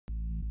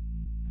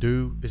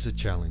Do is a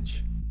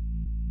challenge.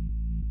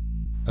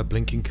 A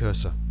blinking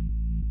cursor.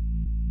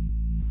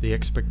 The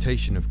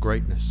expectation of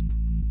greatness.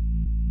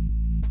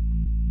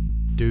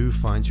 Do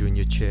finds you in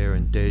your chair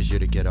and dares you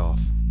to get off,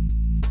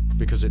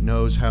 because it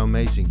knows how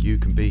amazing you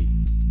can be.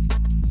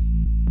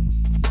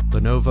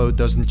 Lenovo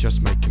doesn't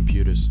just make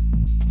computers.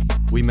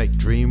 We make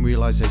dream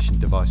realization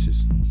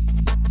devices,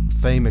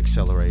 fame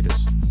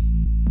accelerators,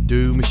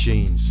 do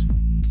machines,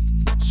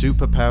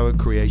 superpowered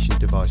creation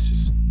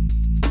devices,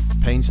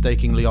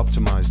 painstakingly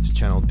optimized to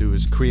channel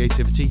doers'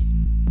 creativity,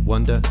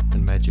 wonder,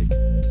 and magic.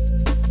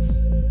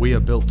 We are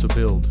built to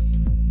build,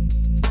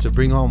 to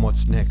bring on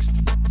what's next.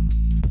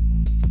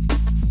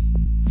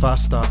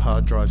 Fast start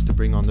hard drives to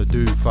bring on the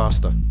do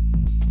faster.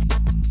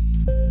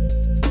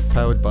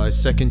 Powered by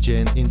 2nd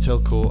gen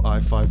Intel Core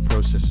i5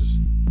 processors.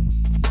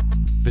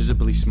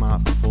 Visibly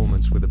smart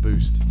performance with a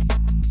boost.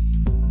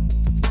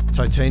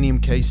 Titanium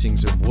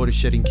casings and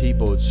water-shedding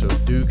keyboards so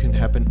do can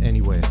happen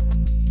anywhere.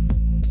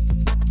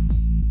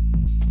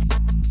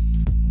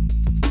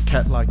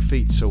 Cat-like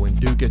feet so when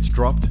do gets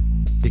dropped,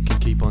 it can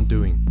keep on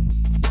doing.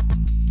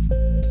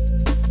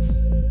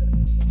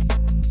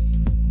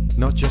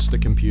 Not just a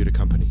computer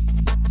company.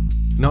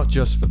 Not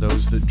just for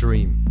those that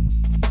dream.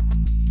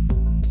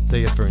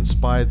 They are for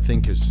inspired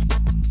thinkers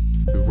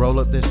who roll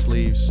up their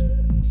sleeves,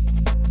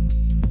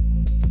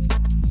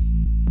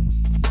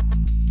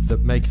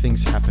 that make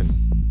things happen.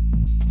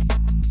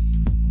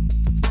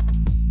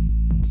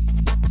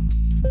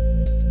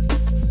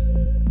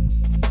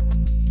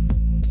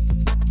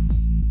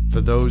 For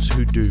those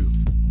who do.